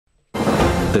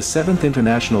The 7th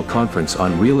International Conference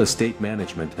on Real Estate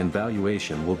Management and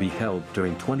Valuation will be held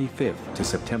during 25th to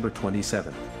September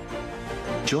 27th.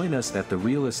 Join us at the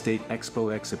Real Estate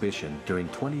Expo exhibition during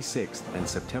 26th and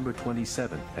September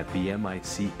 27th at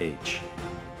BMICH.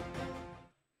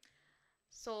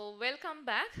 So welcome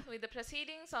back with the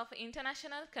proceedings of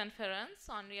International Conference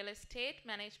on Real Estate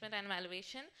Management and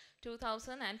Valuation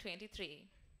 2023.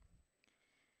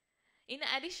 In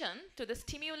addition to the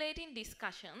stimulating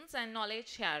discussions and knowledge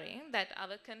sharing that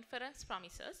our conference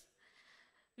promises,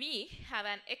 we have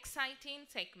an exciting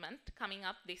segment coming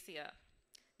up this year,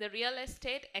 the Real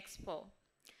Estate Expo.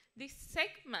 This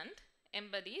segment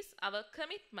embodies our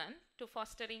commitment to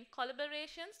fostering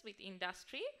collaborations with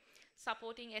industry,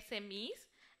 supporting SMEs,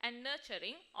 and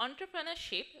nurturing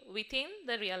entrepreneurship within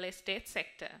the real estate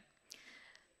sector.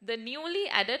 The newly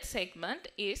added segment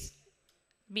is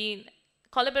being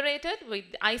collaborated with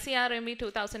ICREMV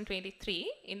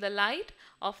 2023 in the light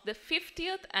of the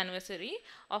 50th anniversary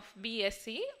of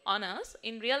BSc Honours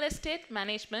in Real Estate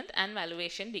Management and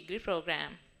Valuation degree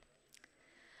program.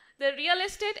 The Real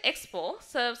Estate Expo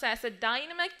serves as a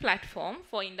dynamic platform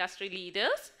for industry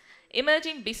leaders,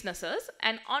 emerging businesses,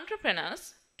 and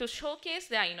entrepreneurs to showcase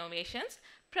their innovations,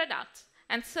 products,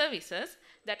 and services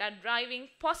that are driving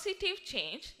positive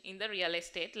change in the real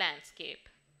estate landscape.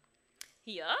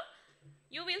 Here,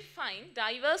 you will find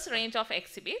diverse range of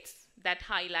exhibits that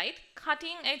highlight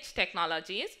cutting-edge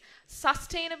technologies,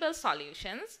 sustainable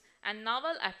solutions, and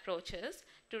novel approaches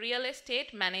to real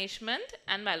estate management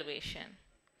and valuation.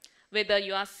 Whether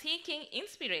you are seeking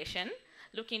inspiration,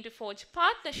 looking to forge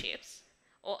partnerships,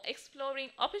 or exploring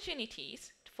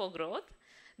opportunities for growth,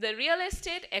 the Real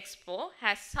Estate Expo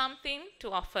has something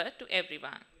to offer to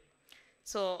everyone.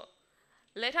 So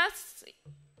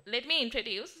let me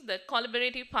introduce the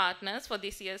collaborative partners for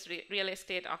this year's Real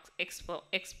Estate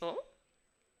Expo.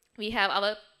 We have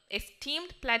our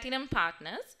esteemed platinum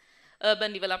partners,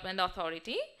 Urban Development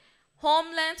Authority,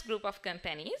 Homelands Group of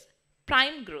Companies,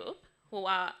 Prime Group, who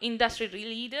are industry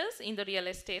leaders in the real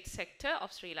estate sector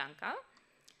of Sri Lanka.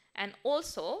 And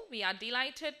also, we are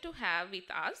delighted to have with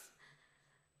us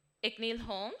Eknil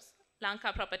Homes,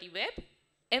 Lanka Property Web,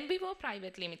 MVIVO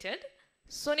Pvt Ltd,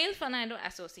 Sunil Fernando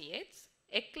Associates,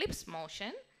 Eclipse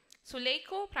Motion,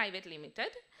 SULECO Pvt Ltd,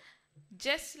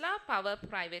 Gesla Power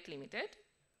Pvt Ltd,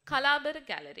 Kalabara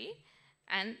Gallery,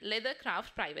 and Leather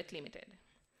Craft Pvt Ltd.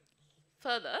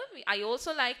 Further, I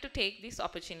also like to take this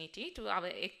opportunity to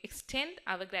extend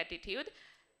our gratitude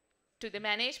to the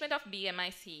management of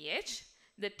BMICH,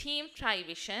 the team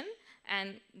Trivision,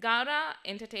 and Gara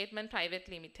Entertainment Pvt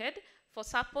Ltd for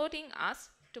supporting us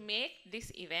to make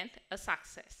this event a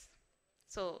success.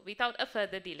 So, without a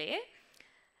further delay,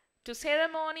 to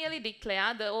ceremonially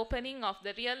declare the opening of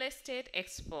the Real Estate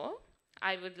Expo,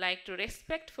 I would like to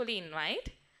respectfully invite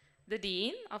the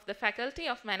Dean of the Faculty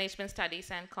of Management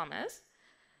Studies and Commerce,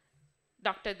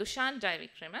 Dr. Dushan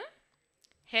Jayavikrama,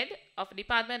 Head of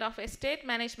Department of Estate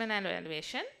Management and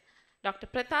Valuation, Dr.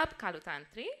 Pratap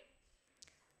Kalutantri,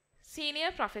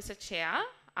 Senior Professor Chair,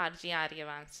 R.G.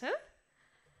 Aryavansa,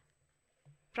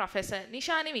 Professor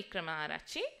Nishani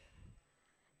Vikramarachchi,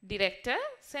 Director,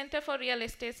 Center for Real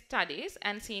Estate Studies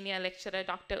and Senior Lecturer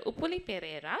Dr. Upuli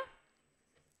Pereira,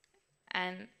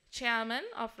 and Chairman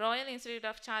of Royal Institute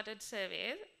of Chartered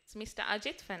Surveyors, Mr.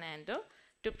 Ajit Fernando,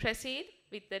 to proceed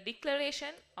with the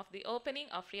declaration of the opening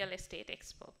of Real Estate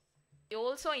Expo. We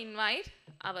also invite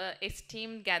our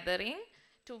esteemed gathering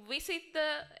to visit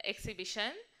the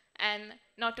exhibition and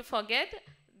not to forget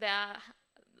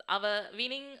our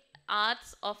winning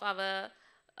arts of our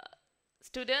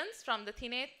students from the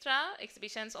Thinetra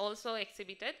exhibitions also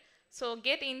exhibited. So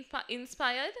get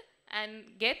inspired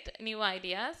and get new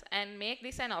ideas and make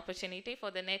this an opportunity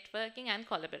for the networking and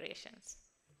collaborations.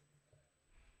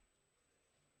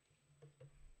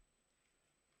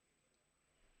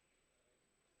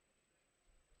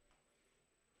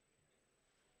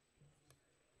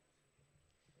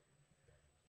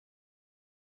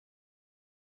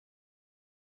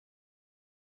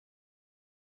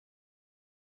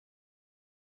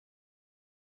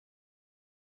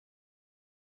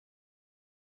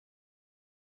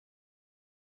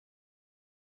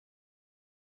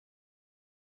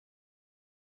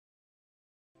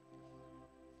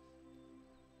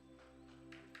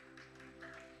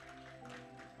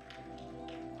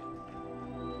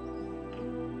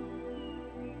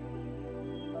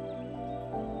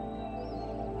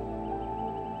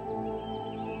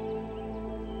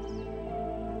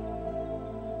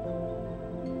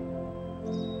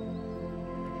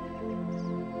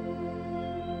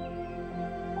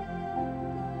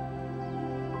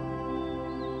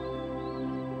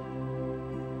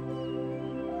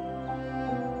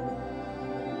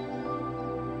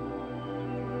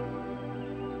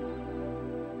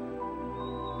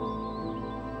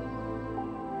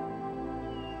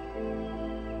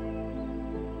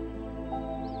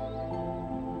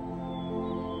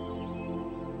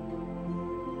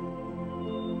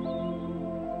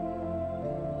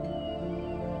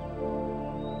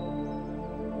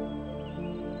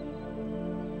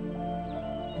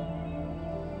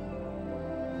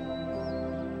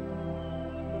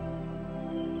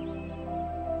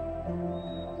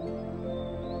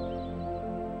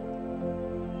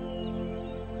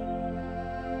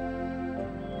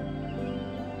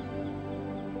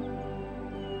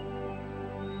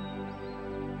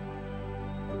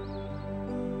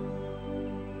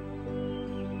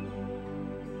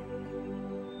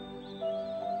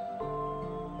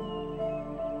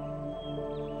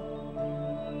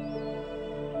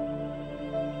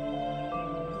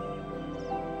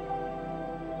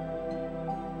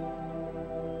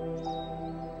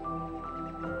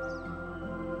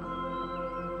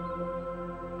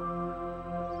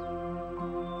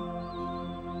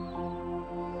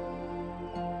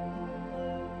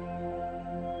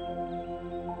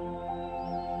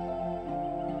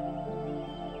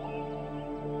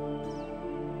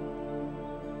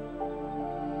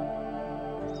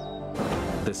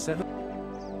 The 7th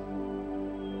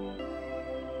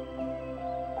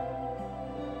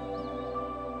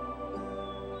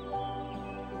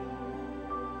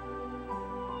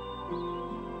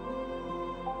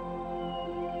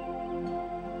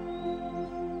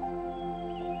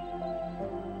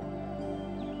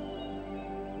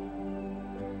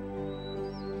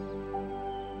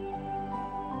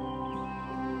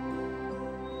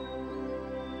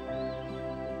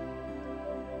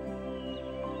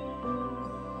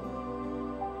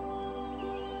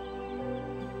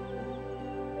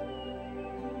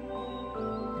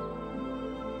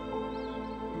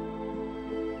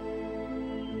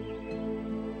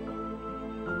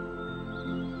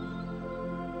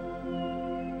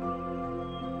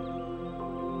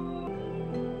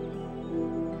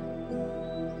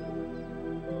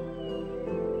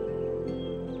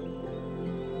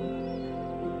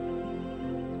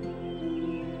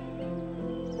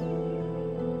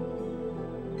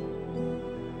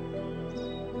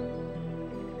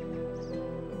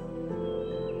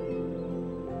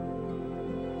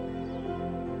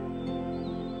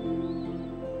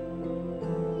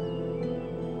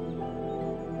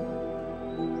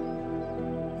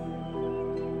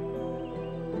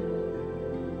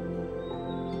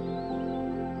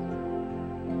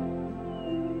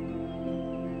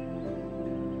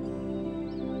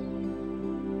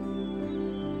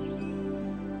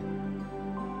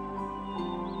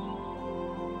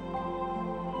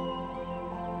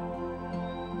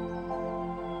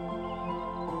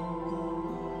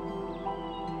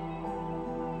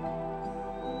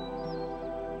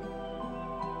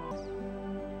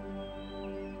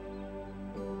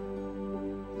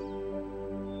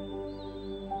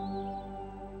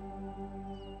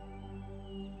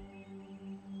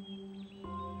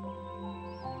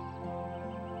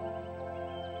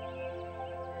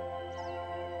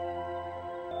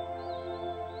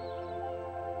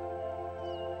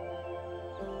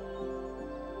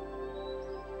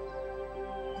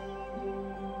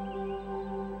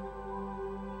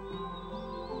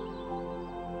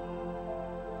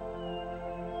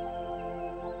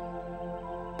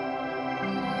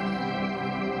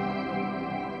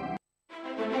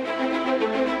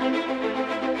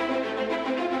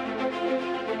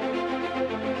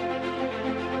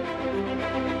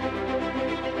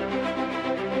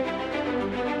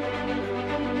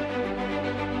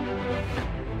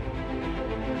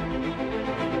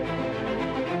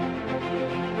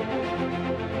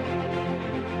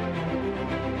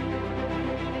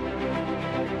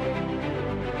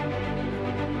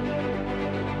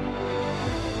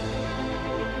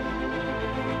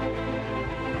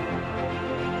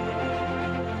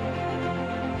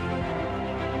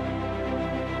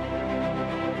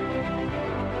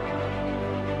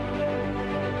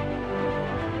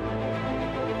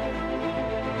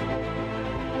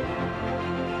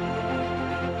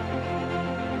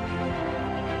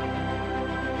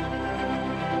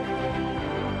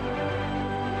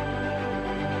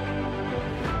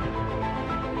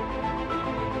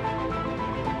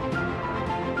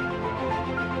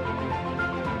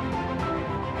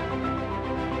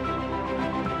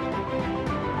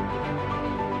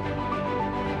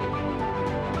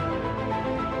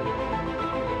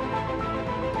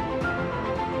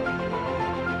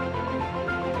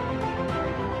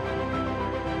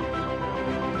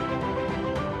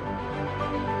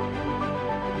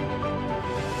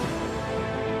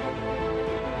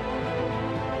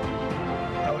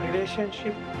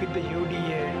relationship with the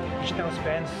UDA, which now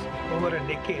spans over a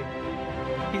decade,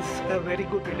 is a very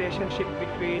good relationship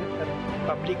between the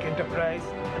public enterprise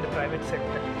and the private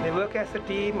sector. They work as a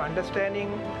team, understanding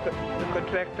the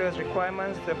contractors'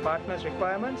 requirements, the partners'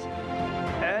 requirements,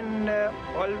 and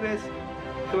always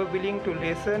they were willing to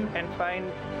listen and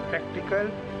find practical,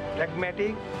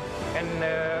 pragmatic, and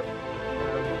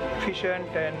efficient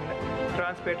and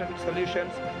transparent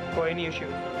solutions for any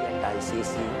issues. At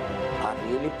ICC are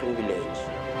really privileged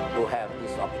to have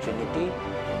this opportunity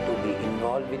to be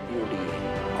involved with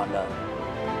UDA on a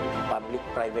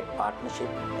public-private partnership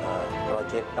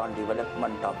project on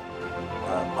development of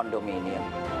condominium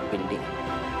building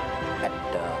at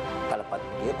Kalabara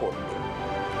Gallery.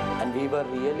 And we were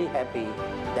really happy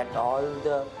that all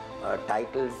the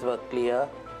titles were clear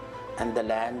and the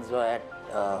lands were at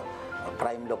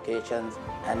prime locations,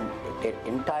 and the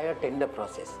entire tender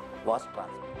process was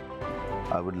transparent.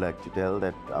 I would like to tell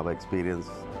that our experience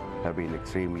have been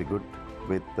extremely good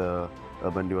with the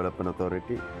Urban Development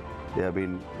Authority. They have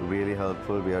been really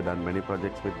helpful. We have done many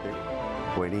projects with them.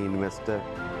 For any investor,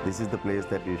 this is the place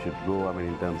that you should go. I mean,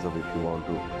 in terms of if you want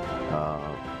to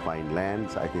find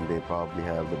lands, I think they probably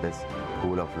have the best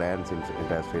pool of lands in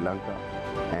entire Sri Lanka.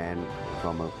 and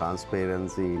from a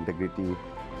transparency, integrity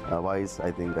wise,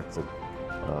 I think that's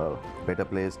a better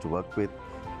place to work with,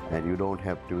 and you don't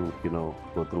have to,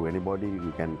 go through anybody.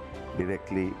 You can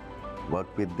directly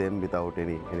work with them without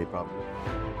any problem.